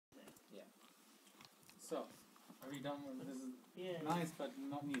So, are you done with this? Is Yeah. nice, but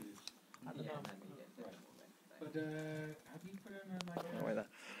not needed. I don't know. Right. But have you put in like Oh, wait there.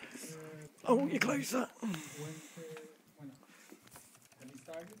 Oh, you're closer. Wednesday? When? Have you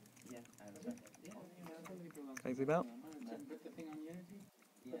started? Yeah. Crazy about? Put the thing on Unity?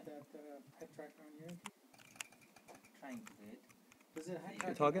 Yeah. Put that pet tracker on Unity? Trying to do it. Does it have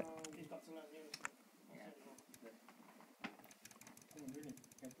Your target? He's got to learn Unity. Oh, really?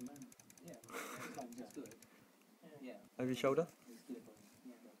 You have to learn. Yeah. It's like It's good. Yeah. Over your shoulder? It's good.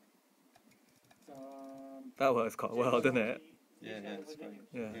 Yeah. So, That works quite well, doesn't it? Yeah, it's great.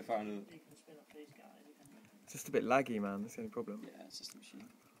 Yeah. If I knew, You can spin up these guys. It's just a bit laggy, man. That's the only problem. yeah, it's just a machine.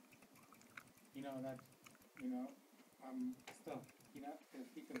 you know that, I'm stuck. If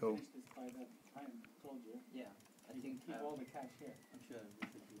you can Cool. finish this by that time I told you, Yeah. I you can think keep all the cash here. I'm sure we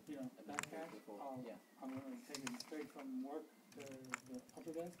should do. That cash, Yeah. I'm going to take it straight from work to the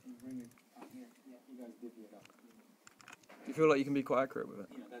Autodesk and bring it out here. Yeah. You guys divvy it up. Do you feel like you can be quite accurate with it?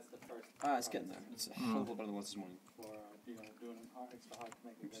 That's the first. It's getting there. It's a hell of a lot better than it was this morning. For doing it extra hard to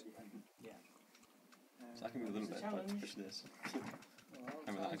make it ready. Yeah. So I can move a little It's a bit, but challenge. push this. Well,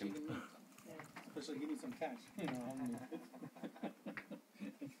 I mean, I challenge can- you can meet. Especially give me some cash.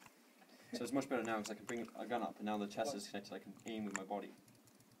 So it's much better now because I can bring a gun up and now the chest is connected. I can aim with my body,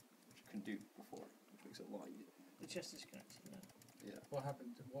 which I couldn't do before, which makes it a lot easier. The chest is connected now. Yeah. What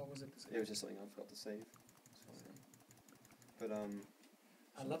happened? What was it? It was just something I forgot to save. But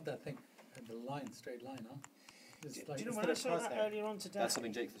I love that thing. The line, straight line, huh? It's Do like you know instead when I of saw that crosshair. earlier on today? that's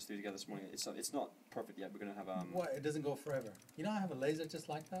something Jake was doing together this morning. It's not perfect yet. We're gonna have What? It doesn't go forever. I have a laser just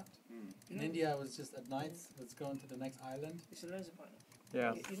like that. In India, I was just at nights. Let's go on to the next island. It's a laser pointer.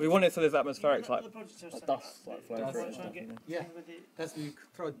 Yeah. You We know- want it so there's atmospheric, You know like the project I was like saying dust, about? like flowing Dust. through it I and was trying stuff. to You know? get Yeah. with the That's when you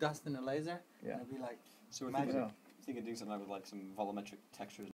throw dust in a laser. Yeah. And it'll be like So we're magic. thinking of doing something with like some volumetric textures.